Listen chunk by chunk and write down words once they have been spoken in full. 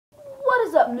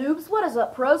is up, noobs? What is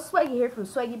up, pros? Swaggy here from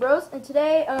SweggieBros, and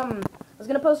today, I was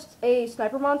gonna post a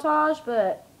sniper montage,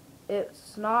 but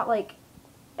it's not, like,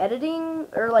 editing,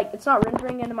 or, like, it's not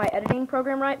rendering into my editing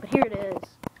program right, but here it is.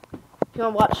 If you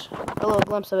wanna watch a little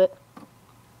glimpse of it.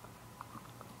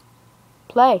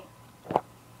 Play.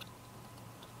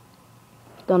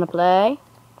 Gonna play.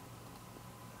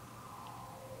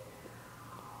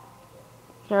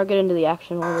 Here, I'll get into the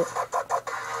action of it.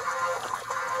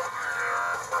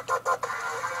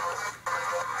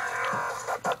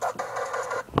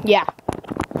 Yeah.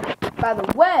 By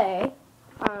the way,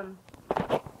 I'm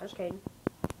just kidding.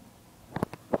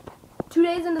 2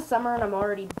 days into summer and I'm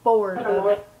already bored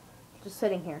of just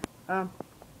sitting here. Hold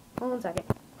on 1 second.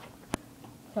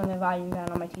 Turn the volume down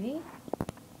on my TV.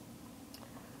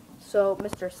 So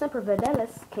Mr. Semper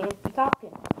Fidelis can't be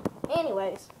talking.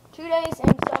 Anyways, 2 days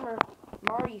in summer, I'm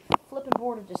already flipping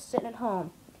bored of just sitting at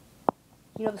home.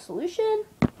 You know the solution?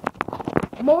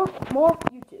 More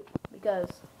YouTube,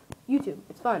 because YouTube,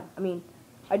 it's fun. I mean,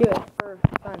 I do it for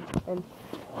fun. And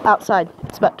outside,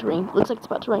 it's about to rain. Looks like it's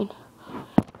about to rain.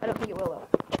 I don't think it will, though.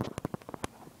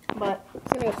 But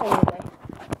it's gonna go swimming today.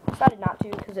 Decided not to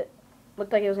because it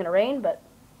looked like it was gonna rain, but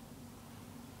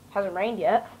it hasn't rained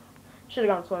yet. Should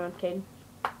have gone swimming, Caden.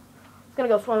 It's gonna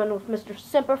go swimming with Mr.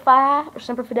 Semper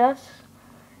Fidelis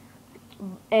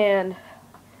and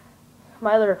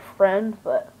my other friend,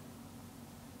 but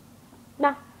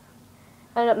nah.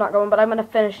 I ended up not going, but I'm going to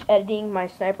finish editing my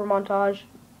sniper montage.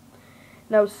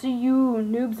 Now, see you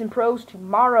noobs and pros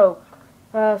tomorrow.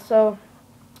 So,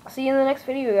 see you in the next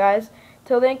video, guys.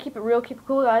 Till then, keep it real, keep it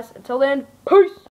cool, guys. Until then, peace!